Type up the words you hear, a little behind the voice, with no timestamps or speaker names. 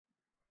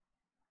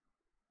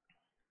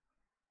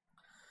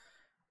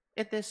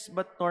It is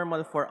but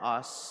normal for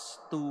us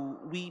to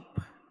weep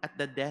at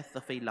the death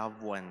of a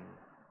loved one,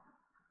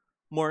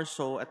 more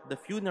so at the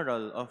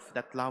funeral of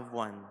that loved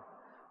one.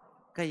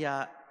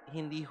 Kaya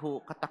hindi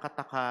ho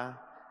katakataka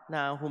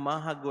na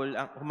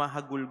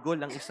humahagulgol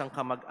ang isang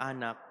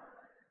kamag-anak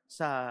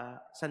sa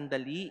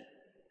sandali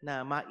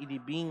na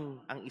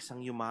mailibing ang isang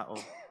yumao.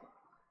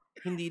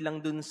 Hindi lang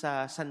dun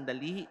sa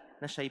sandali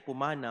na siya'y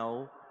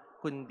pumanaw,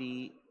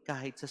 kundi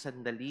kahit sa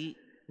sandali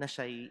na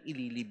siya'y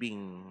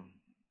ililibing.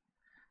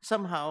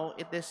 Somehow,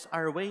 it is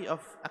our way of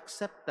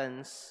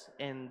acceptance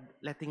and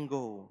letting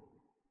go.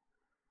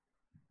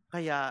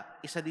 Kaya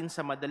isa din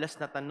sa madalas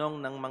na tanong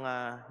ng mga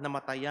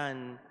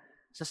namatayan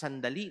sa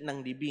sandali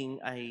ng libing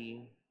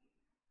ay,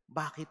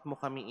 bakit mo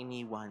kami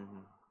iniwan?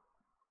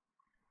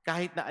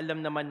 Kahit na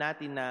alam naman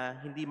natin na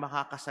hindi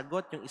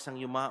makakasagot yung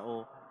isang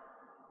yumao,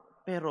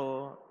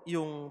 pero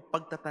yung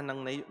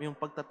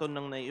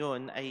pagtatanong na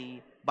yun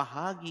ay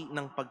bahagi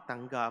ng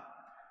pagtanggap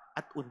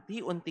at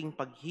unti-unting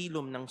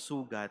paghilom ng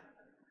sugat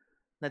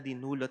na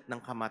dinulot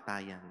ng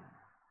kamatayan.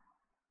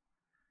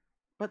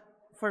 But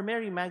for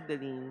Mary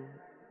Magdalene,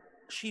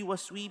 she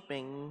was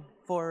weeping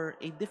for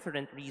a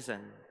different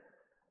reason.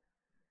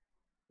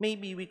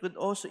 Maybe we could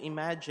also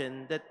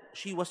imagine that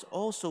she was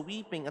also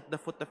weeping at the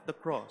foot of the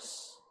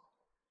cross.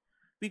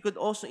 We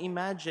could also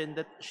imagine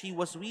that she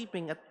was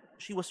weeping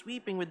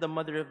with the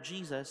mother of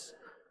Jesus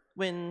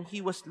when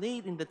he was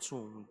laid in the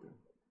tomb.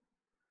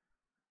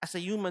 As a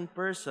human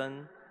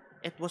person,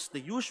 it was the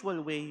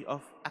usual way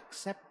of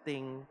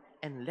accepting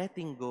and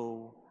letting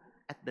go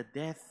at the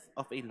death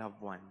of a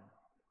loved one.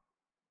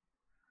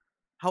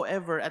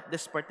 However, at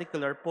this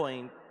particular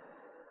point,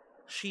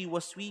 she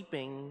was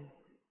weeping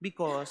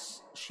because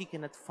she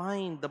cannot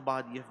find the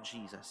body of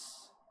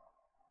Jesus.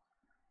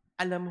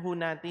 Alam ho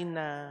natin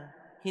na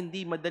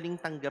hindi madaling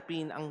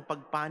tanggapin ang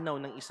pagpanaw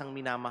ng isang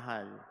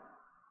minamahal.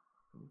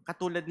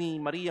 Katulad ni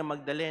Maria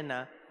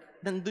Magdalena,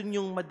 nandun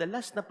yung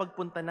madalas na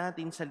pagpunta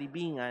natin sa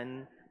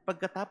libingan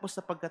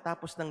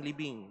pagkatapos ng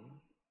libing.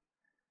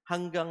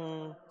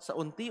 Hanggang sa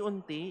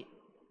unti-unti,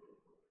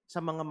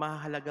 sa mga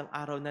mahalagang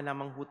araw na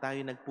lamang ho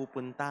tayo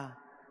nagpupunta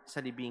sa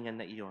libingan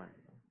na iyon.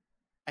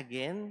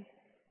 Again,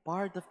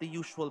 part of the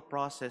usual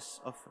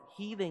process of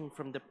healing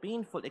from the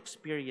painful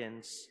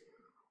experience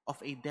of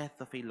a death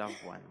of a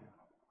loved one.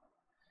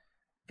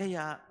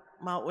 Kaya,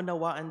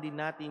 maunawaan din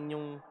natin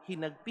yung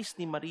hinagpis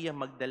ni Maria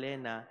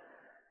Magdalena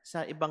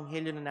sa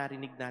ebanghelyo na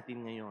narinig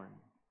natin ngayon.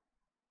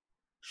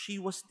 She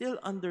was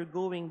still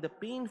undergoing the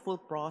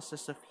painful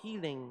process of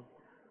healing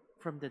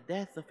from the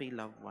death of a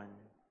loved one.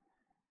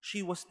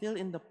 She was still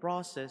in the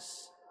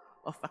process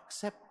of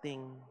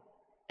accepting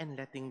and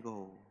letting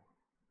go.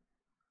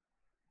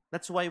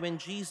 That's why when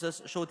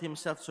Jesus showed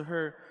himself to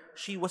her,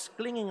 she was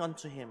clinging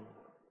onto him.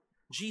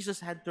 Jesus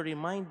had to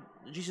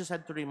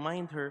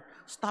remind her,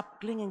 stop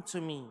clinging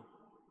to me.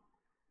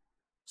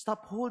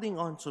 Stop holding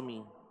on to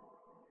me.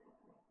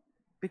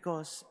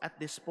 Because at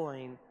this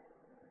point,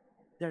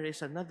 there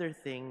is another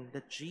thing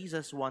that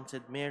Jesus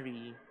wanted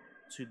Mary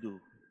to do.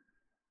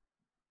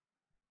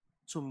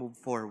 To move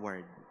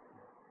forward.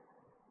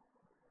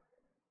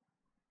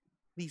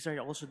 These are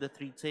also the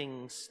three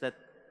things that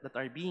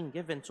are being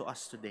given to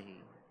us today.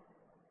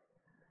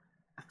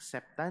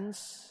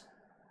 Acceptance,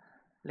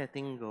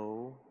 letting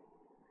go,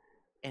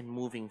 and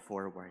moving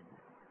forward.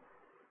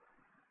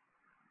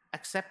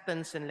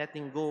 Acceptance and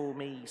letting go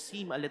may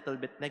seem a little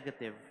bit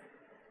negative.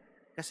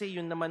 Kasi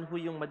yun naman ho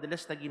yung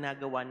madalas na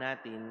ginagawa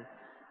natin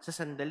sa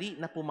sandali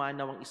na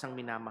pumanaw ang isang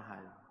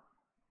minamahal.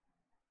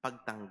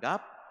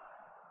 Pagtanggap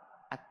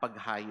at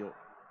paghayo.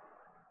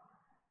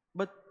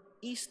 But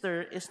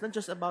Easter is not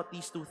just about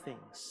these two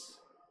things.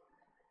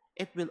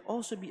 It will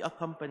also be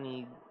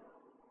accompanied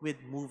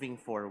with moving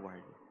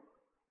forward.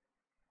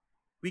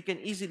 We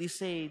can easily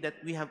say that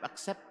we have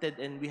accepted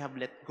and we have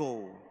let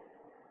go.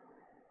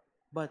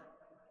 But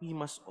we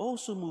must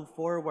also move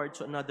forward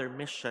to another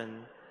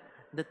mission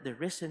that the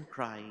risen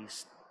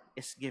Christ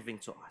is giving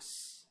to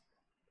us.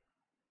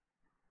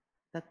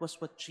 That was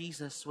what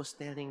Jesus was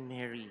telling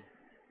Mary.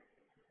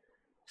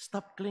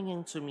 Stop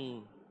clinging to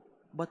me,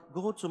 but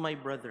go to my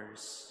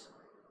brothers.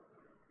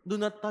 Do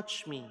not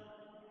touch me.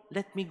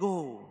 Let me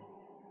go.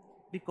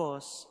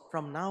 Because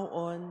from now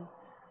on,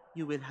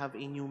 you will have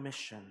a new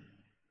mission.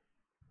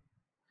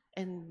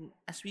 And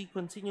as we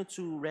continue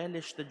to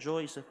relish the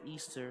joys of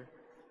Easter,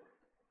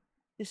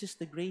 this is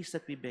the grace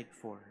that we beg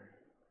for.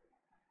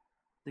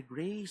 The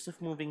grace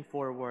of moving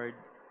forward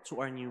to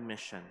our new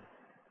mission.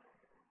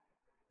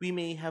 We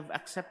may have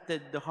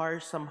accepted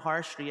some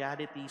harsh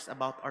realities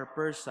about our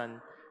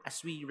person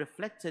as we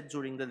reflected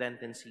during the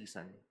Lenten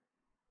season.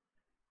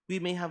 We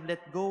may have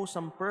let go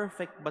some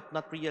perfect but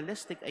not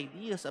realistic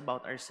ideas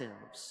about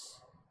ourselves.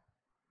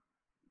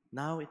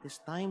 Now it is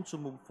time to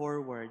move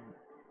forward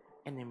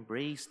and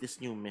embrace this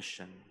new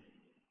mission.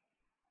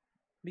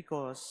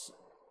 Because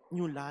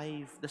new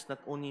life does not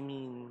only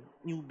mean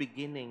new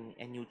beginning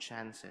and new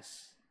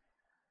chances.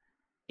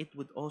 It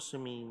would also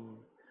mean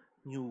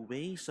new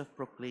ways of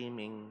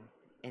proclaiming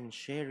and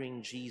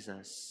sharing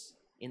Jesus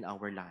in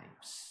our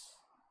lives.